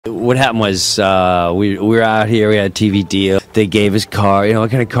What happened was we were out here, we had a TV deal. They gave us car, you know,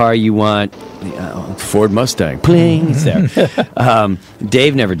 what kind of car you want? Ford Mustang. Pling, there.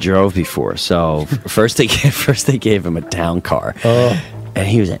 Dave never drove before, so first they gave him a town car. And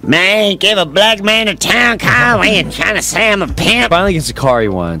he was like, man, give a black man a town car? Why you trying to say I'm a pimp? Finally gets the car he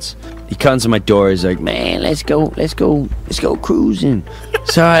wants. He comes to my door, he's like, man, let's go cruising.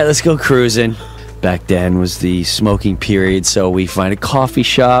 So all right, let's go cruising. Back then was the smoking period, so we find a coffee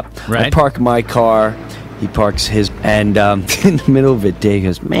shop. Right. I park my car, he parks his, and in the middle of it, Dave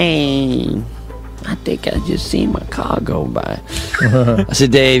goes, man, I think I just seen my car go by. I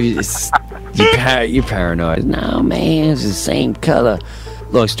said, Dave, you're paranoid. No, man, it's the same color.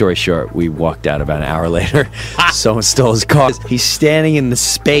 Long story short, we walked out about an hour later. Someone stole his car. He's standing in the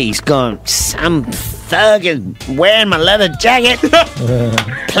space going, some thug is wearing my leather jacket,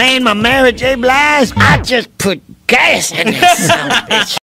 playing my Mary J. Blige. I just put gas in this son of a bitch.